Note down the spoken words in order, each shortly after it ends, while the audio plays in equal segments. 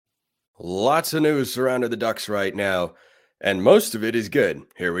Lots of news surrounding the Ducks right now, and most of it is good.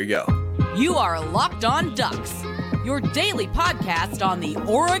 Here we go. You are Locked On Ducks, your daily podcast on the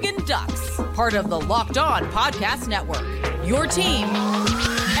Oregon Ducks, part of the Locked On Podcast Network, your team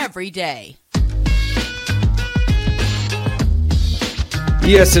every day.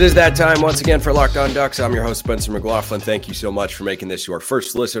 Yes, it is that time once again for Locked On Ducks. I'm your host, Spencer McLaughlin. Thank you so much for making this your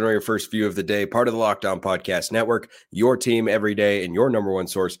first listen or your first view of the day, part of the Locked On Podcast Network, your team every day, and your number one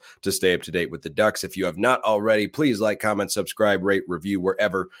source to stay up to date with the Ducks. If you have not already, please like, comment, subscribe, rate, review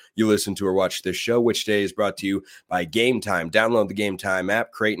wherever you listen to or watch this show, which today is brought to you by Game Time. Download the Game Time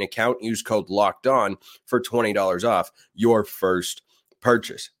app, create an account, use code Locked On for $20 off your first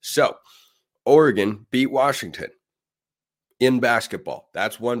purchase. So, Oregon beat Washington in basketball.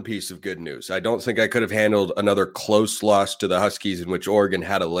 That's one piece of good news. I don't think I could have handled another close loss to the Huskies in which Oregon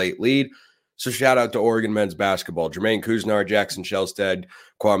had a late lead. So shout out to Oregon men's basketball. Jermaine Kuznar, Jackson Shelstad,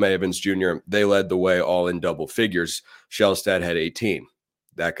 Kwame Evans Jr., they led the way all in double figures. Shelstad had 18.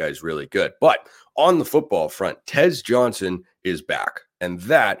 That guy's really good. But on the football front, Tez Johnson is back. And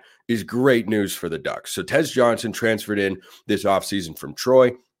that is great news for the Ducks. So Tez Johnson transferred in this offseason from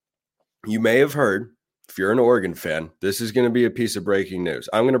Troy. You may have heard, if you're an Oregon fan, this is going to be a piece of breaking news.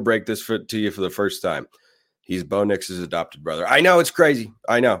 I'm going to break this to you for the first time. He's Bo Nix's adopted brother. I know it's crazy.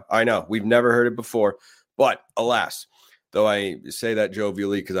 I know. We've never heard it before. But alas, though I say that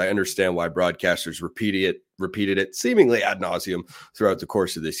jovially because I understand why broadcasters repeated it seemingly ad nauseum throughout the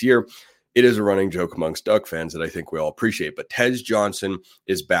course of this year, it is a running joke amongst Duck fans that I think we all appreciate. But Tez Johnson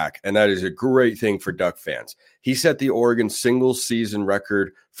is back, and that is a great thing for Duck fans. He set the Oregon single-season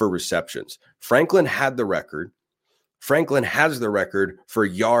record for receptions. Franklin had the record. Franklin has the record for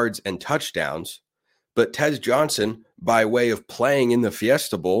yards and touchdowns. But Tez Johnson, by way of playing in the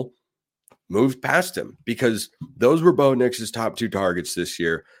Fiesta Bowl, moved past him because those were Bo Nix's top two targets this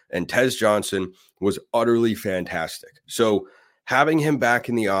year, and Tez Johnson was utterly fantastic. So having him back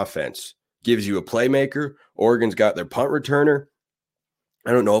in the offense gives you a playmaker. Oregon's got their punt returner.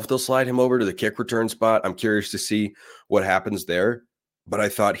 I don't know if they'll slide him over to the kick return spot. I'm curious to see what happens there. But I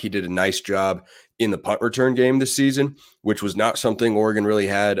thought he did a nice job in the punt return game this season, which was not something Oregon really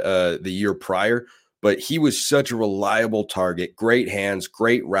had the year prior. But he was such a reliable target, great hands,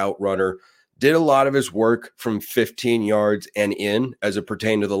 great route runner, did a lot of his work from 15 yards and in as it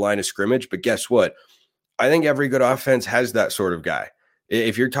pertained to the line of scrimmage. But guess what? I think every good offense has that sort of guy.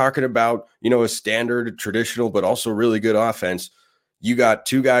 If you're talking about, a standard, traditional, but also really good offense, you got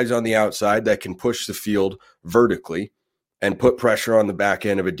two guys on the outside that can push the field vertically and put pressure on the back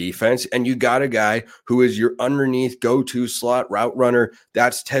end of a defense. And you got a guy who is your underneath go-to slot route runner.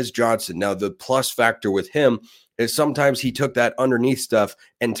 That's Tez Johnson. Now, the plus factor with him is sometimes he took that underneath stuff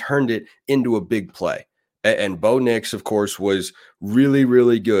and turned it into a big play. And Bo Nix, of course, was really,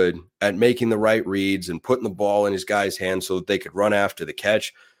 really good at making the right reads and putting the ball in his guys' hands so that they could run after the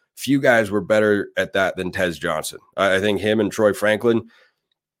catch. Few guys were better at that than Tez Johnson. I think him and Troy Franklin,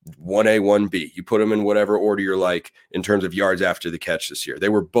 1A, 1B. You put them in whatever order you're like in terms of yards after the catch this year. They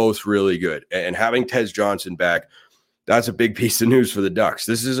were both really good. And having Tez Johnson back, that's a big piece of news for the Ducks.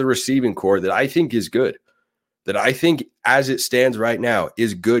 This is a receiving core that I think is good, that I think as it stands right now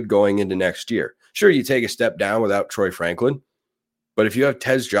is good going into next year. Sure, you take a step down without Troy Franklin, but if you have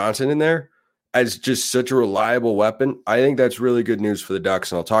Tez Johnson in there as just such a reliable weapon, I think that's really good news for the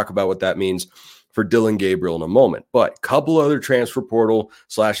Ducks, and I'll talk about what that means for Dillon Gabriel in a moment. But a couple other transfer portal /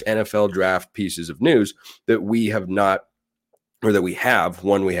 NFL draft pieces of news that we have not, or that we have,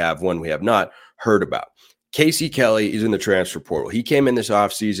 one we have not heard about. Casey Kelly is in the transfer portal. He came in this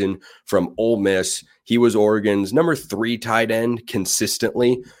offseason from Ole Miss. He was Oregon's number 3 tight end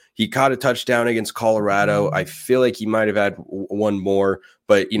consistently. He caught a touchdown against Colorado. I feel like he might have had one more,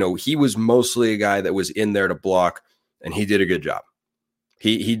 but he was mostly a guy that was in there to block, and he did a good job.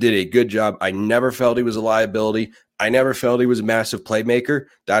 He did a good job. I never felt he was a liability. I never felt he was a massive playmaker.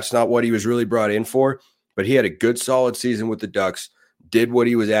 That's not what he was really brought in for, but he had a good, solid season with the Ducks, did what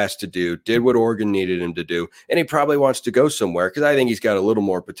he was asked to do, did what Oregon needed him to do, and he probably wants to go somewhere because I think he's got a little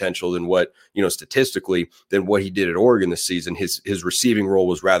more potential than what, statistically, than what he did at Oregon this season. His receiving role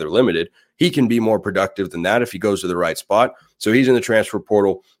was rather limited. He can be more productive than that if he goes to the right spot. So he's in the transfer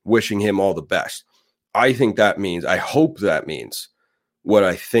portal, wishing him all the best. I hope that means what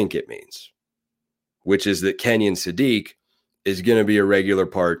I think it means, which is that Kenyon Sadiq is going to be a regular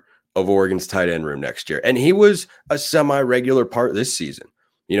part of Oregon's tight end room next year. And he was a semi-regular part this season.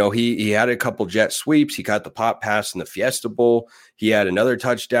 He had a couple jet sweeps. He got the pop pass in the Fiesta Bowl. He had another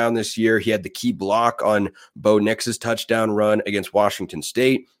touchdown this year. He had the key block on Bo Nix's touchdown run against Washington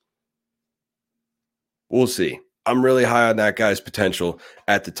State. We'll see. I'm really high on that guy's potential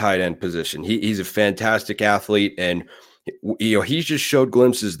at the tight end position. He's a fantastic athlete, and he's just showed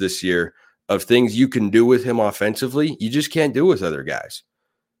glimpses this year of things you can do with him offensively. You just can't do with other guys.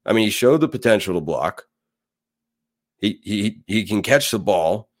 I mean, he showed the potential to block. He can catch the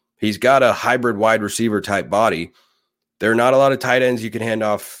ball. He's got a hybrid wide receiver type body. There are not a lot of tight ends you can hand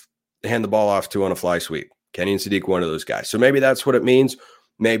the ball off to on a fly sweep. Kenny and Sadiq, one of those guys. So maybe that's what it means.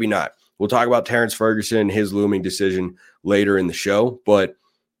 Maybe not. We'll talk about Terrence Ferguson and his looming decision later in the show, but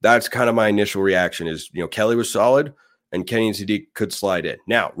that's kind of my initial reaction is, Kelly was solid and Kenny and Sadiq could slide in.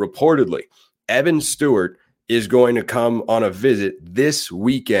 Now, reportedly, Evan Stewart is going to come on a visit this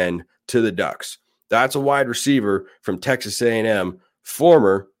weekend to the Ducks. That's a wide receiver from Texas A&M,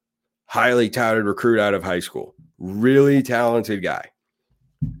 former highly touted recruit out of high school. Really talented guy.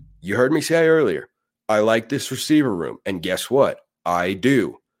 You heard me say earlier, I like this receiver room. And guess what? I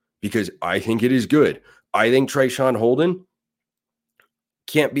do, because I think it is good. I think Trayshawn Holden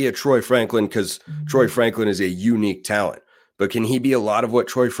can't be a Troy Franklin because Troy Franklin is a unique talent. But can he be a lot of what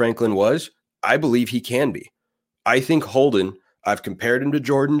Troy Franklin was? I believe he can be. I think Holden, I've compared him to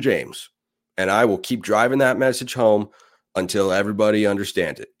Jordan James, and I will keep driving that message home until everybody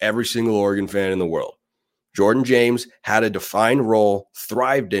understands it. Every single Oregon fan in the world. Jordan James had a defined role,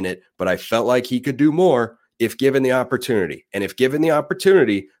 thrived in it, but I felt like he could do more if given the opportunity. And if given the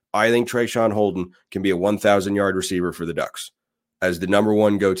opportunity, I think Trayshawn Holden can be a 1,000-yard receiver for the Ducks as the number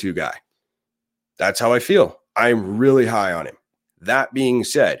one go-to guy. That's how I feel. I'm really high on him. That being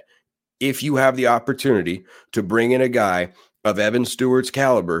said, if you have the opportunity to bring in a guy of Evan Stewart's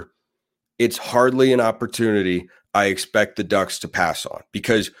caliber, it's hardly an opportunity I expect the Ducks to pass on,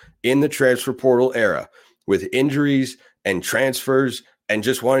 because in the transfer portal era, with injuries and transfers and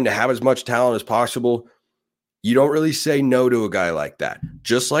just wanting to have as much talent as possible, you don't really say no to a guy like that.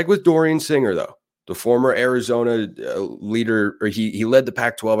 Just like with Dorian Singer, though, the former Arizona leader, or he led the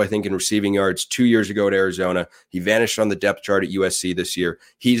Pac-12, I think, in receiving yards 2 years ago at Arizona. He vanished on the depth chart at USC this year.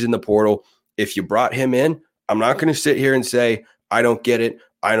 He's in the portal. If you brought him in, I'm not going to sit here and say, I don't get it.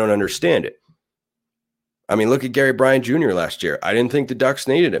 I don't understand it. I mean, look at Gary Bryant Jr. last year. I didn't think the Ducks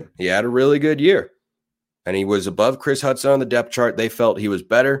needed him. He had a really good year. And he was above Chris Hudson on the depth chart. They felt he was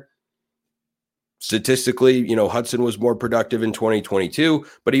better. Statistically, Hudson was more productive in 2022,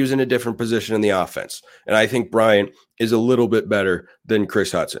 but he was in a different position in the offense. And I think Bryant is a little bit better than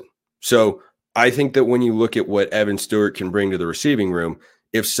Chris Hudson. So I think that when you look at what Evan Stewart can bring to the receiving room,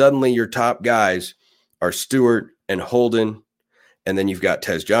 if suddenly your top guys are Stewart and Holden, and then you've got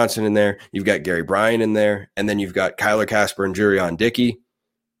Tez Johnson in there, you've got Gary Bryant in there, and then you've got Kyler Casper and Jurion Dickey,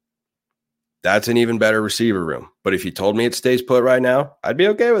 that's an even better receiver room. But if you told me it stays put right now, I'd be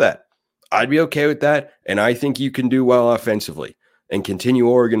okay with that. And I think you can do well offensively and continue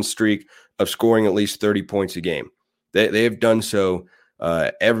Oregon's streak of scoring at least 30 points a game. They have done so.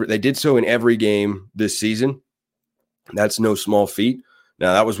 They did so in every game this season. That's no small feat.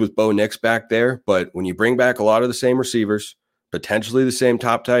 Now, that was with Bo Nix back there, but when you bring back a lot of the same receivers, potentially the same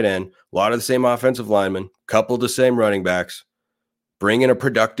top tight end, a lot of the same offensive linemen, couple of the same running backs, bring in a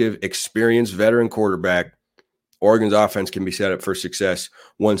productive, experienced veteran quarterback, Oregon's offense can be set up for success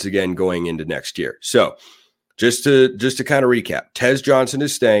once again going into next year. So just to kind of recap, Tez Johnson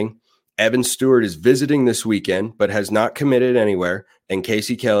is staying. Evan Stewart is visiting this weekend, but has not committed anywhere. And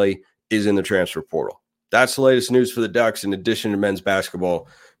Casey Kelly is in the transfer portal. That's the latest news for the Ducks, in addition to men's basketball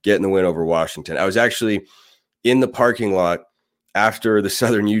getting the win over Washington. I was actually in the parking lot after the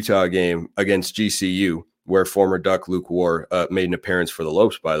Southern Utah game against GCU, where former Duck Luke War made an appearance for the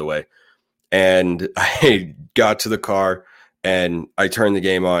Lopes, by the way. And I got to the car and I turned the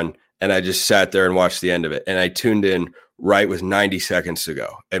game on and I just sat there and watched the end of it. And I tuned in right with 90 seconds to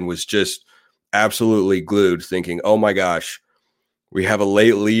go and was just absolutely glued, thinking, oh my gosh, we have a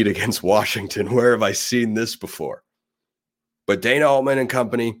late lead against Washington. Where have I seen this before? But Dana Altman and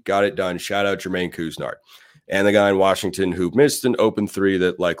company got it done. Shout out Jermaine Couisnard and the guy in Washington who missed an open three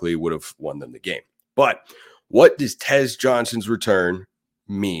that likely would have won them the game. But what does Tez Johnson's return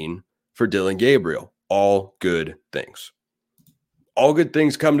mean for Dillon Gabriel? All good things. All good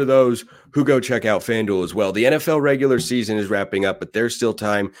things come to those who go check out FanDuel as well. The NFL regular season is wrapping up, but there's still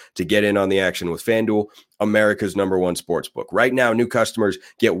time to get in on the action with FanDuel, America's #1 sportsbook. Right now, new customers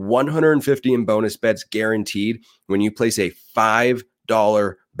get $150 in bonus bets guaranteed when you place a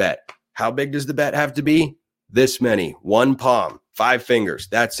 $5 bet. How big does the bet have to be? This many. One palm, 5 fingers.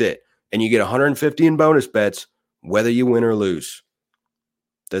 That's it. And you get $150 in bonus bets whether you win or lose.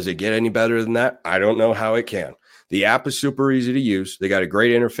 Does it get any better than that? I don't know how it can. The app is super easy to use. They got a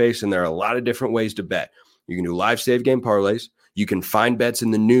great interface, and there are a lot of different ways to bet. You can do live save game parlays. You can find bets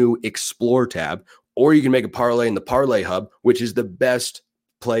in the new Explore tab, Or you can make a parlay in the Parlay Hub, which is the best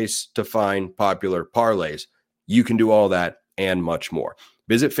place to find popular parlays. You can do all that and much more.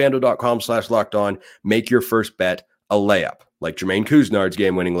 Visit FanDuel.com/lockedon. Make your first bet a layup, like Jermaine Couisnard's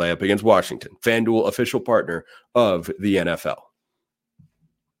game-winning layup against Washington. FanDuel, official partner of the NFL.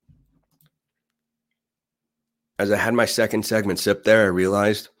 As I had my second segment sip there, I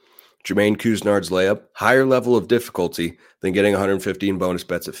realized Jermaine Couisnard's layup, higher level of difficulty than getting 115 bonus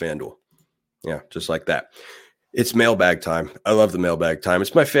bets at FanDuel. Yeah, just like that. It's mailbag time. I love the mailbag time.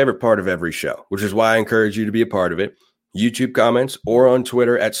 It's my favorite part of every show, which is why I encourage you to be a part of it. YouTube comments or on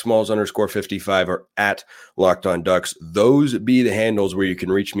Twitter at Smalls_55 or at Locked On Ducks. Those be the handles where you can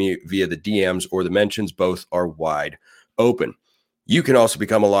reach me via the DMs or the mentions. Both are wide open. You can also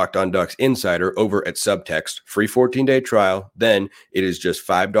become a Locked On Ducks insider over at Subtext. Free 14-day trial. Then it is just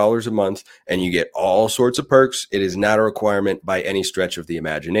 $5 a month, and you get all sorts of perks. It is not a requirement by any stretch of the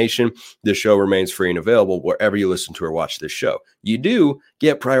imagination. This show remains free and available wherever you listen to or watch this show. You do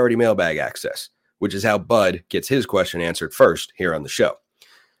get priority mailbag access, which is how Bud gets his question answered first here on the show.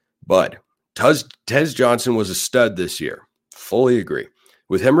 Bud, Tez Johnson was a stud this year. Fully agree.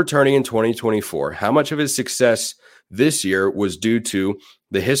 With him returning in 2024, how much of his success this year was due to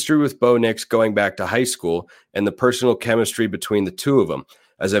the history with Bo Nix going back to high school and the personal chemistry between the two of them?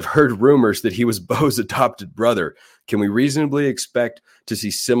 As I've heard rumors that he was Bo's adopted brother, can we reasonably expect to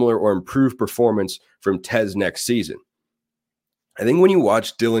see similar or improved performance from Tez next season? I think when you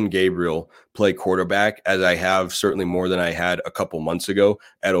watch Dillon Gabriel play quarterback, as I have certainly more than I had a couple months ago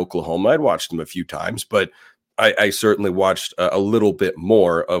at Oklahoma, I'd watched him a few times, but I certainly watched a little bit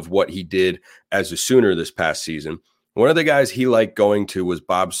more of what he did as a Sooner this past season. One of the guys he liked going to was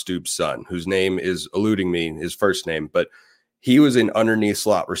Bob Stoops' son, whose name is eluding me, his first name, but he was an underneath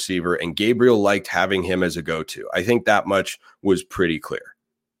slot receiver, and Gabriel liked having him as a go-to. I think that much was pretty clear.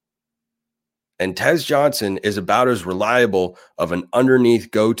 And Tez Johnson is about as reliable of an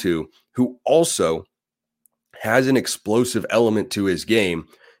underneath go-to who also has an explosive element to his game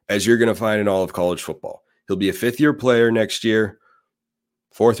as you're going to find in all of college football. He'll be a fifth-year player next year,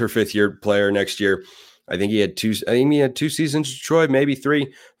 fourth or fifth-year player next year. I think he had two seasons in Detroit, maybe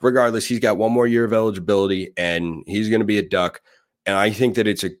three. Regardless, he's got one more year of eligibility, and he's going to be a Duck. And I think that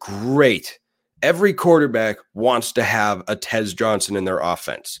it's a great – every quarterback wants to have a Tez Johnson in their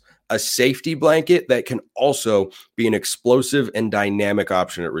offense, a safety blanket that can also be an explosive and dynamic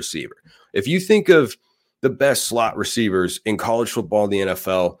option at receiver. If you think of the best slot receivers in college football in the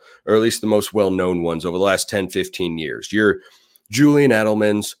NFL, or at least the most well-known ones over the last 10, 15 years, you're – Julian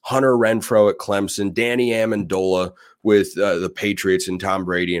Edelman's, Hunter Renfrow at Clemson, Danny Amendola with the Patriots and Tom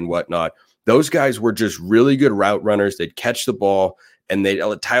Brady and whatnot. Those guys were just really good route runners. They'd catch the ball, and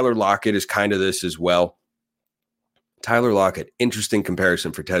Tyler Lockett is kind of this as well. Tyler Lockett, interesting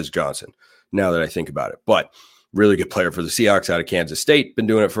comparison for Tez Johnson, now that I think about it. But really good player for the Seahawks out of Kansas State, been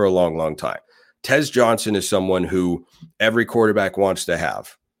doing it for a long, long time. Tez Johnson is someone who every quarterback wants to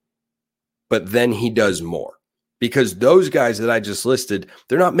have, but then he does more. Because those guys that I just listed,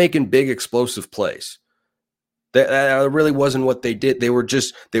 they're not making big explosive plays. That really wasn't what they did. They were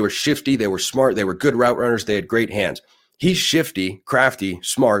shifty, they were smart, they were good route runners, they had great hands. He's shifty, crafty,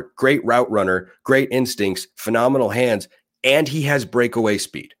 smart, great route runner, great instincts, phenomenal hands, and he has breakaway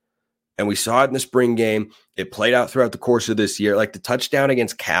speed. And we saw it in the spring game. It played out throughout the course of this year. Like the touchdown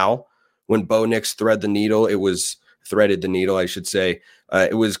against Cal, when Bo Nix threaded the needle, it was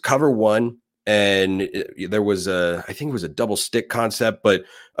cover one. And there was I think it was a double stick concept, but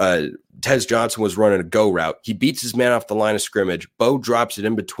Tez Johnson was running a go route. He beats his man off the line of scrimmage. Bo drops it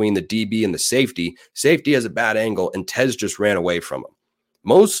in between the DB and the safety. Safety has a bad angle, and Tez just ran away from him.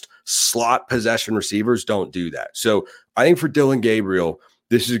 Most slot possession receivers don't do that. So I think for Dillon Gabriel,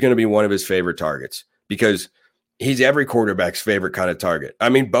 this is going to be one of his favorite targets because he's every quarterback's favorite kind of target. I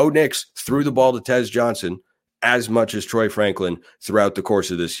mean, Bo Nix threw the ball to Tez Johnson as much as Troy Franklin throughout the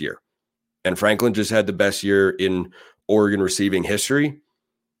course of this year. And Franklin just had the best year in Oregon receiving history.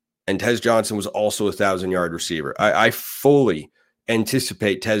 And Tez Johnson was also a 1,000-yard receiver. I fully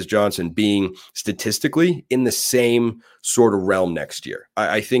anticipate Tez Johnson being statistically in the same sort of realm next year.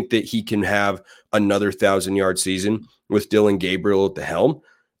 I think that he can have another 1,000-yard season with Dillon Gabriel at the helm.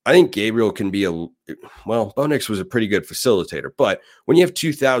 I think Gabriel can be Bo Nix was a pretty good facilitator. But when you have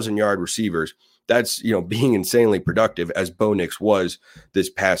 2,000-yard receivers, that's, being insanely productive as Bo Nix was this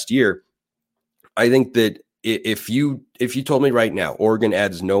past year. I think that if you told me right now, Oregon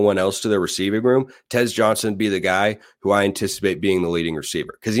adds no one else to their receiving room, Tez Johnson would be the guy who I anticipate being the leading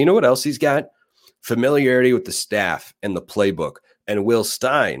receiver. Because you know what else he's got? Familiarity with the staff and the playbook. And Will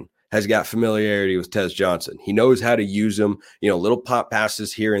Stein has got familiarity with Tez Johnson. He knows how to use him, little pop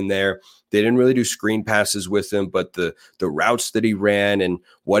passes here and there. They didn't really do screen passes with him, but the routes that he ran and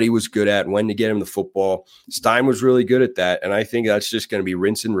what he was good at, when to get him the football, Stein was really good at that. And I think that's just going to be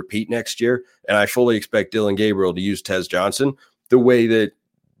rinse and repeat next year. And I fully expect Dillon Gabriel to use Tez Johnson the way that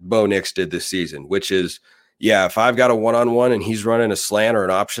Bo Nix did this season, which is, if I've got a one-on-one and he's running a slant or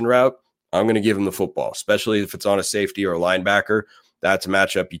an option route, I'm going to give him the football, especially if it's on a safety or a linebacker. That's a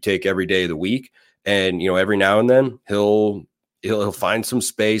matchup you take every day of the week. And, every now and then he'll find some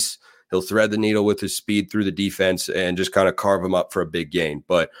space. He'll thread the needle with his speed through the defense and just kind of carve him up for a big gain.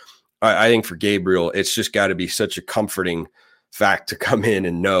 But I think for Gabriel, it's just got to be such a comforting fact to come in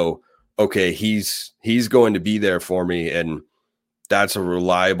and know, okay, he's going to be there for me. And that's a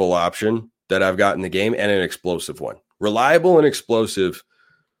reliable option that I've got in the game and an explosive one. Reliable and explosive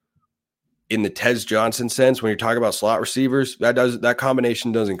in the Tez Johnson sense, when you're talking about slot receivers, that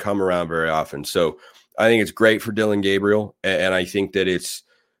combination doesn't come around very often. So I think it's great for Dillon Gabriel, and I think that it's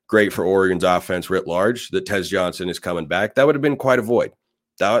great for Oregon's offense writ large that Tez Johnson is coming back. That would have been quite a void.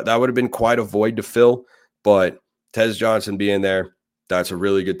 That would have been quite a void to fill, but Tez Johnson being there, that's a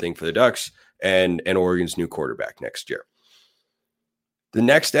really good thing for the Ducks and Oregon's new quarterback next year. The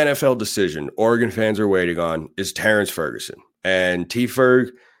next NFL decision Oregon fans are waiting on is Terrence Ferguson. And T-Ferg,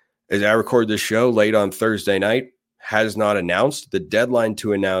 as I record this show late on Thursday night, has not announced. The deadline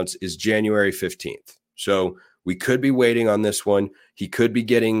to announce is January 15th. So we could be waiting on this one. He could be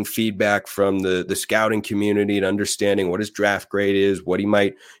getting feedback from the scouting community and understanding what his draft grade is, what he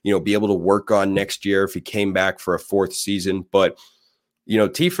might, be able to work on next year if he came back for a fourth season. But,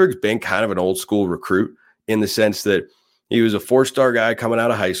 T-Ferg's been kind of an old school recruit in the sense that he was a four-star guy coming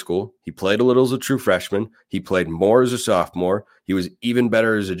out of high school. He played a little as a true freshman. He played more as a sophomore. He was even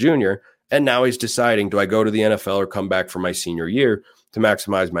better as a junior. And now he's deciding, do I go to the NFL or come back for my senior year to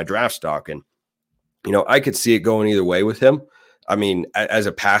maximize my draft stock? And, I could see it going either way with him. I mean, as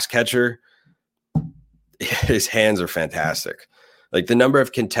a pass catcher, his hands are fantastic. Like the number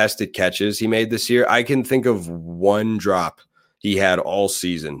of contested catches he made this year, I can think of one drop he had all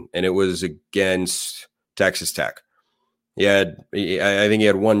season, and it was against Texas Tech. I think he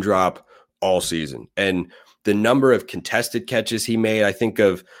had one drop all season. And the number of contested catches he made, I think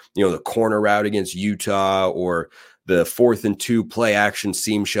of, the corner route against Utah or the 4th and 2 play action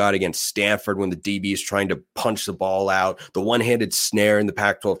seam shot against Stanford when the DB is trying to punch the ball out, the one-handed snare in the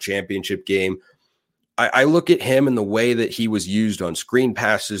Pac-12 championship game. I look at him and the way that he was used on screen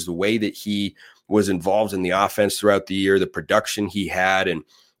passes, the way that he was involved in the offense throughout the year, the production he had, and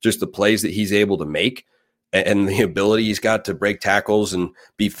just the plays that he's able to make. And the ability he's got to break tackles and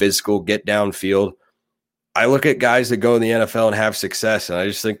be physical, get downfield. I look at guys that go in the NFL and have success, and I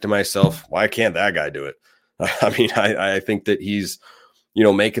just think to myself, why can't that guy do it? I mean, I think that he's,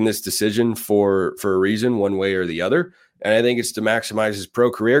 making this decision for a reason, one way or the other. And I think it's to maximize his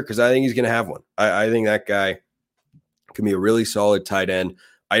pro career because I think he's going to have one. I think that guy can be a really solid tight end.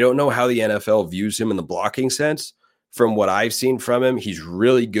 I don't know how the NFL views him in the blocking sense. From what I've seen from him, he's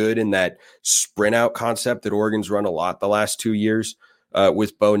really good in that sprint out concept that Oregon's run a lot the last 2 years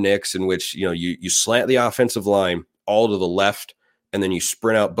with Bo Nix, in which, you slant the offensive line all to the left, and then you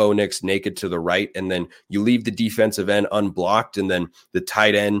sprint out Bo Nix naked to the right, and then you leave the defensive end unblocked, and then the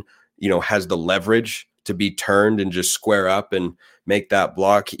tight end, has the leverage to be turned and just square up and make that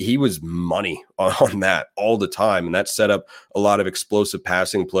block. He was money on that all the time, and that set up a lot of explosive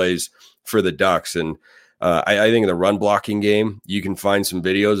passing plays for the Ducks. And I think in the run blocking game, you can find some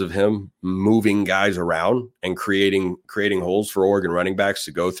videos of him moving guys around and creating holes for Oregon running backs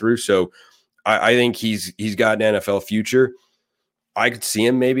to go through. So I think he's got an NFL future. I could see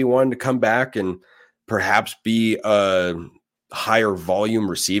him maybe wanting to come back and perhaps be a higher volume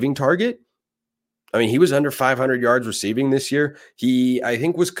receiving target. I mean, he was under 500 yards receiving this year. He, I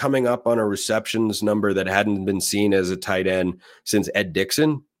think, was coming up on a receptions number that hadn't been seen as a tight end since Ed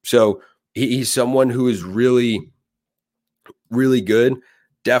Dixon. So he's someone who is really, really good.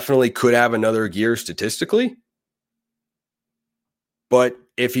 Definitely could have another gear statistically. But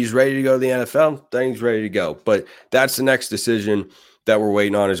if he's ready to go to the NFL, then he's ready to go. But that's the next decision that we're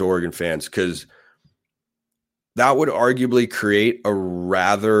waiting on as Oregon fans, because that would arguably create a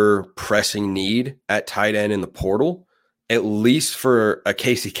rather pressing need at tight end in the portal, at least for a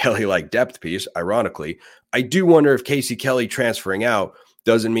Casey Kelly-like depth piece. Ironically, I do wonder if Casey Kelly transferring out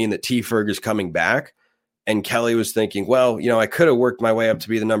doesn't mean that T-Ferg is coming back. And Kelly was thinking, well, I could have worked my way up to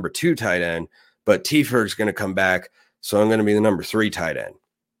be the number 2 tight end, but T-Ferg's going to come back, so I'm going to be the number 3 tight end.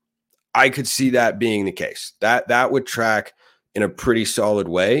 I could see that being the case. That would track in a pretty solid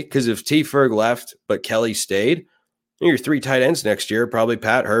way, because if T-Ferg left but Kelly stayed, Your 3 tight ends next year, probably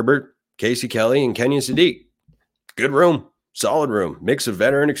Pat Herbert, Casey Kelly, and Kenyon Sadiq. Good room, solid room, mix of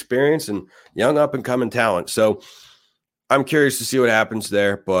veteran experience and young up-and-coming talent. So I'm curious to see what happens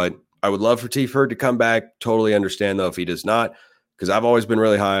there, but I would love for T. Ford to come back. Totally understand, though, if he does not, because I've always been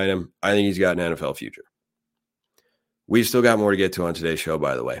really high on him. I think he's got an NFL future. We've still got more to get to on today's show,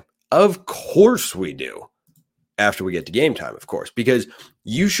 by the way. Of course we do. After we get to Game Time, of course, because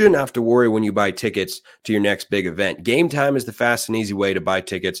you shouldn't have to worry when you buy tickets to your next big event. Game Time is the fast and easy way to buy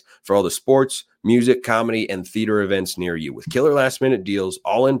tickets for all the sports, music, comedy, and theater events near you. With killer last-minute deals,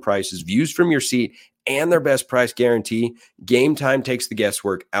 all-in prices, views from your seat, and their best price guarantee, Game Time takes the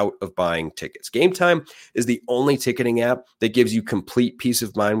guesswork out of buying tickets. Game Time is the only ticketing app that gives you complete peace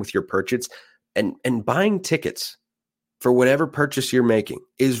of mind with your purchase, and buying tickets for whatever purchase you're making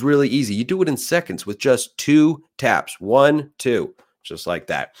is really easy. You do it in seconds with just 2 taps. 1, 2, just like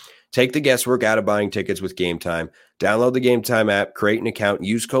that. Take the guesswork out of buying tickets with Game Time. Download the Game Time app, create an account,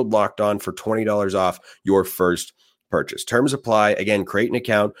 use code LOCKEDON for $20 off your first purchase. Terms apply. Again, create an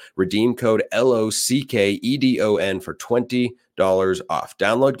account, redeem code LOCKEDON for $20 off.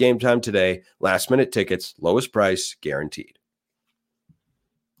 Download Game Time today. Last minute tickets, lowest price guaranteed.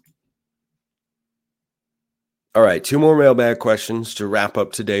 All right, 2 more mailbag questions to wrap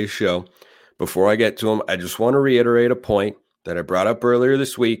up today's show. Before I get to them, I just want to reiterate a point that I brought up earlier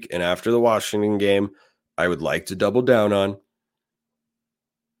this week and after the Washington game, I would like to double down on.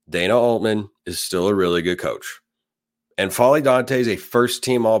 Dana Altman is still a really good coach. And Folly Dante is a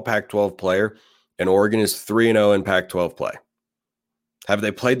first-team All-Pac-12 player, and Oregon is 3-0 in Pac-12 play. Have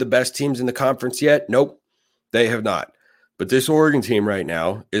they played the best teams in the conference yet? Nope, they have not. But this Oregon team right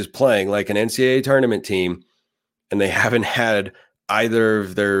now is playing like an NCAA tournament team, and they haven't had either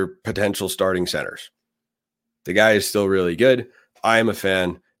of their potential starting centers. The guy is still really good. I am a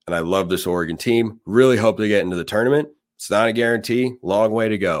fan, and I love this Oregon team. Really hope they get into the tournament. It's not a guarantee. Long way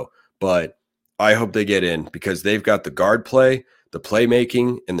to go. But I hope they get in because they've got the guard play, the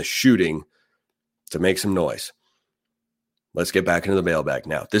playmaking, and the shooting to make some noise. Let's get back into the mailbag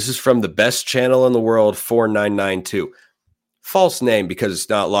now. This is from the best channel in the world, 4992. False name because it's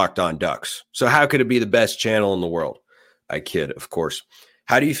not Locked On Ducks. So how could it be the best channel in the world? I kid, of course.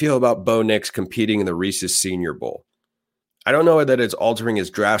 How do you feel about Bo Nix competing in the Reese's Senior Bowl? I don't know that it's altering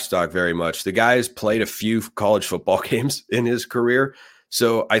his draft stock very much. The guy has played a few college football games in his career,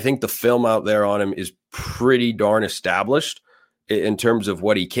 so I think the film out there on him is pretty darn established in terms of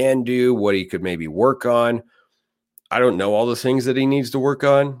what he can do, what he could maybe work on. I don't know all the things that he needs to work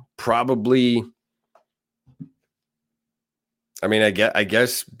on. Probably, I mean, I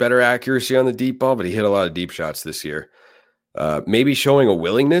guess better accuracy on the deep ball, but he hit a lot of deep shots this year. Maybe showing a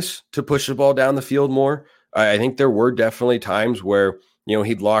willingness to push the ball down the field more. I think there were definitely times where,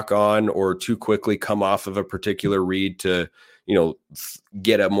 he'd lock on or too quickly come off of a particular read to,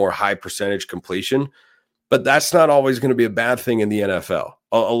 get a more high percentage completion. But that's not always going to be a bad thing in the NFL.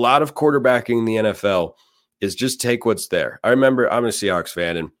 A lot of quarterbacking in the NFL is just take what's there. I'm a Seahawks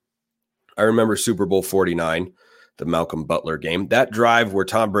fan, and I remember Super Bowl 49, the Malcolm Butler game. That drive where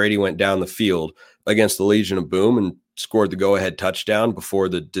Tom Brady went down the field against the Legion of Boom and scored the go-ahead touchdown before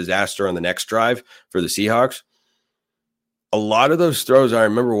the disaster on the next drive for the Seahawks. A lot of those throws I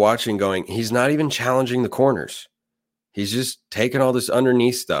remember watching going, he's not even challenging the corners. He's just taking all this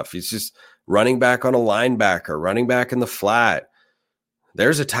underneath stuff. He's just running back on a linebacker, running back in the flat.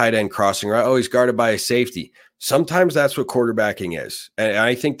 There's a tight end crossing right. Oh, he's guarded by a safety. Sometimes that's what quarterbacking is. And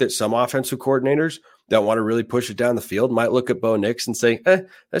I think that some offensive coordinators that want to really push it down the field might look at Bo Nix and say,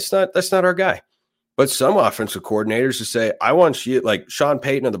 that's not our guy. But some offensive coordinators who say, I want you, like Sean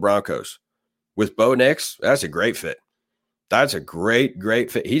Payton of the Broncos, with Bo Nix, that's a great fit. That's a great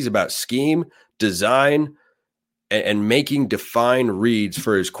fit. He's about scheme, design, and making defined reads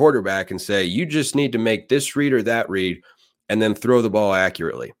for his quarterback and say, you just need to make this read or that read and then throw the ball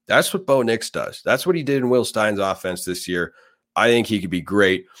accurately. That's what Bo Nix does. That's what he did in Will Stein's offense this year. I think he could be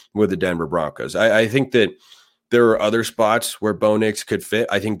great with the Denver Broncos. I think that there are other spots where Bo Nix could fit.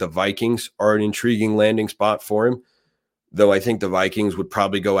 I think the Vikings are an intriguing landing spot for him, though I think the Vikings would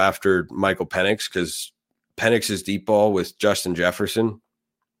probably go after Michael Penix because Penix's deep ball with Justin Jefferson,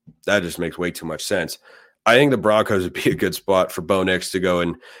 that just makes way too much sense. I think the Broncos would be a good spot for Bo Nix to go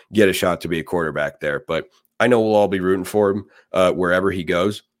and get a shot to be a quarterback there. But I know we'll all be rooting for him wherever he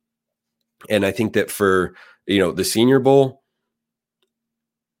goes. And I think that for, the Senior Bowl,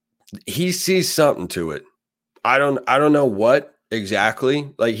 he sees something to it. I don't know what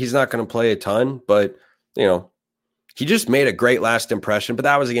exactly. Like, he's not going to play a ton, but, he just made a great last impression. But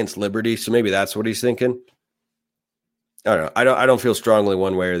that was against Liberty, so maybe that's what he's thinking. I don't know. I don't feel strongly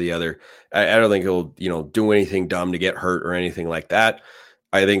one way or the other. I don't think he'll, do anything dumb to get hurt or anything like that.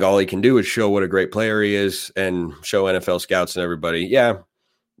 I think all he can do is show what a great player he is and show NFL scouts and everybody, yeah,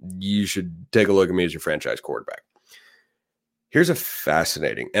 you should take a look at me as your franchise quarterback. Here's a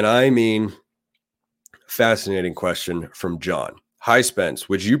fascinating, and I mean fascinating question from John. Hi, Spence.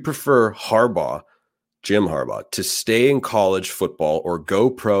 Would you prefer Jim Harbaugh, to stay in college football or go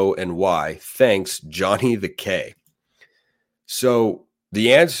pro, and why? Thanks, Johnny the K. So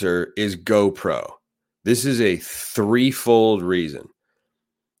the answer is go pro. This is a threefold reason.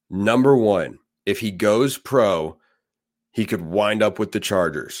 Number one, if he goes pro, he could wind up with the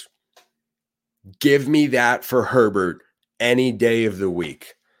Chargers. Give me that for Herbert any day of the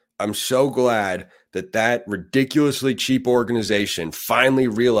week. I'm so glad that ridiculously cheap organization finally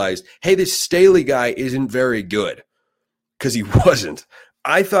realized, hey, this Staley guy isn't very good, because he wasn't.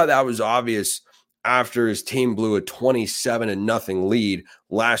 I thought that was obvious after his team blew a 27-0 lead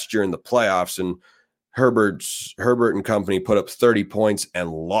last year in the playoffs, and Herbert and company put up 30 points and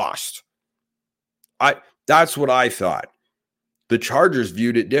lost. That's what I thought. The Chargers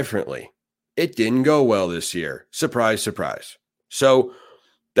viewed it differently. It didn't go well this year. Surprise, surprise. So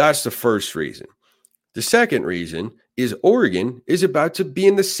that's the first reason. The second reason is Oregon is about to be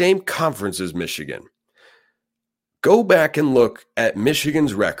in the same conference as Michigan. Go back and look at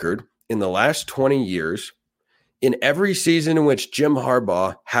Michigan's record in the last 20 years in every season in which Jim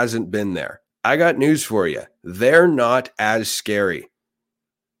Harbaugh hasn't been there. I got news for you. They're not as scary.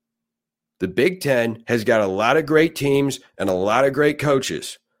 The Big Ten has got a lot of great teams and a lot of great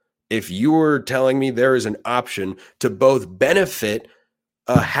coaches. If you were telling me there is an option to both benefit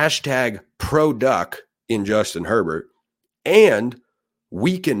a hashtag pro duck in Justin Herbert and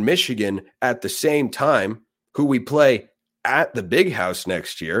weaken Michigan at the same time, who we play at the Big House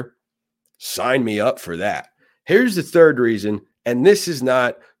next year, sign me up for that. Here's the third reason, and this is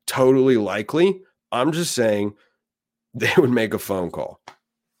not totally likely. I'm just saying they would make a phone call.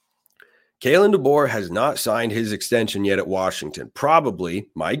 Kalen DeBoer has not signed his extension yet at Washington. Probably,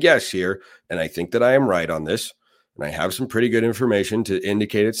 my guess here, and I think that I am right on this, and I have some pretty good information to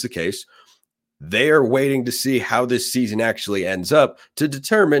indicate it's the case, they are waiting to see how this season actually ends up to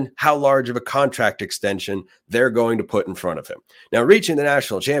determine how large of a contract extension they're going to put in front of him. Now, reaching the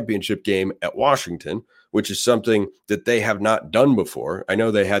national championship game at Washington, which is something that they have not done before. I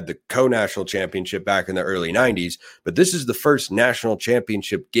know they had the co-national championship back in the early 90s, but this is the first national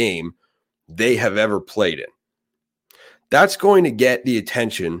championship game they have ever played in. That's going to get the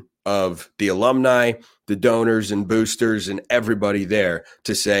attention of the alumni, the donors and boosters and everybody there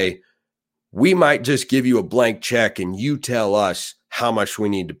to say, we might just give you a blank check and you tell us how much we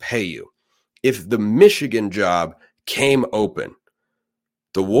need to pay you. If the Michigan job came open,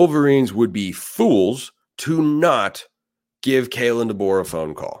 the Wolverines would be fools to not give Kalen DeBoer a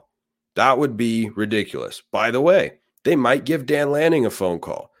phone call. That would be ridiculous. By the way, they might give Dan Lanning a phone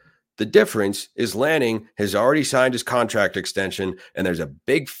call. The difference is Lanning has already signed his contract extension and there's a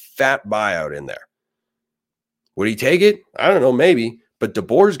big fat buyout in there. Would he take it? I don't know, maybe. But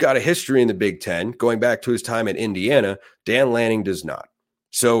DeBoer's got a history in the Big Ten, going back to his time at Indiana. Dan Lanning does not.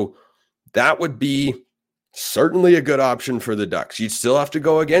 So that would be certainly a good option for the Ducks. You'd still have to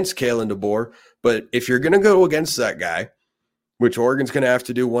go against Kalen DeBoer, but if you're going to go against that guy, which Oregon's going to have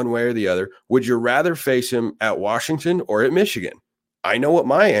to do one way or the other, would you rather face him at Washington or at Michigan? I know what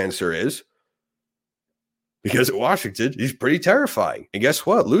my answer is. Because at Washington, he's pretty terrifying. And guess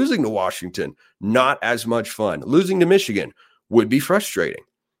what? Losing to Washington, not as much fun. Losing to Michigan would be frustrating.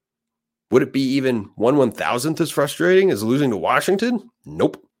 Would it be even 1/1000th as frustrating as losing to Washington?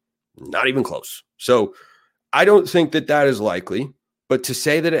 Nope. Not even close. So I don't think that is likely, but to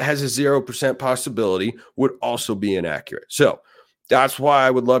say that it has a 0% possibility would also be inaccurate. So that's why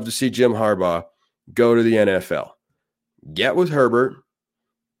I would love to see Jim Harbaugh go to the NFL. Get with Herbert,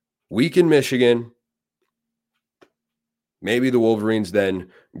 weaken Michigan. Maybe the Wolverines then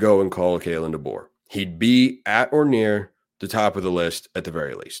go and call Kalen DeBoer. He'd be at or near the top of the list at the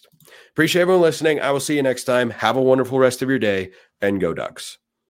very least. Appreciate everyone listening. I will see you next time. Have a wonderful rest of your day and go Ducks.